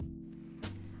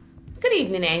Good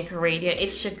evening, Anchor Radio.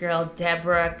 It's your girl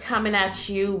Deborah coming at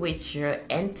you with your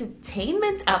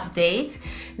entertainment update.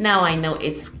 Now, I know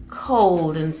it's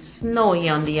cold and snowy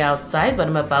on the outside, but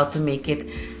I'm about to make it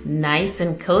nice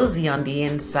and cozy on the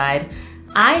inside.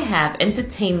 I have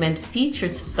entertainment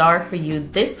featured star for you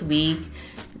this week.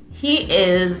 He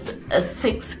is a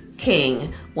six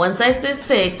king. Once I say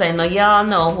six, I know y'all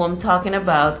know who I'm talking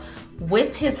about.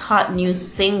 With his hot new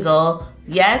single,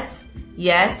 yes,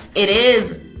 it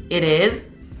is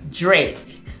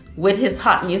Drake with his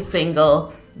hot new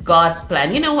single, God's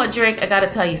Plan. You know what, Drake? I gotta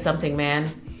tell you something, man.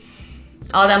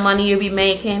 All that money you be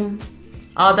making,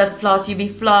 all that floss you be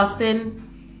flossing,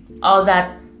 all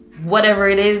that whatever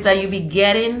it is that you be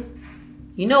getting,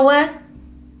 you know what?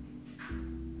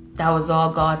 That was all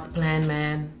God's plan,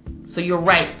 man. So you're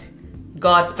right.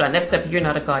 God's plan. Except you're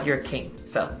not a God, you're a king.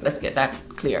 So let's get that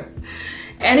clear.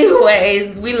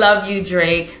 Anyways, we love you,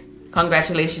 Drake.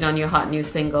 Congratulations on your hot new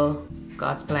single,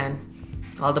 God's Plan.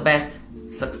 All the best.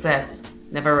 Success.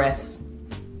 Never rest.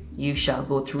 You shall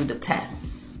go through the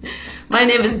tests. My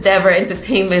name is Deborah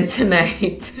Entertainment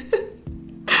tonight.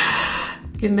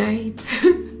 Good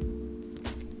night.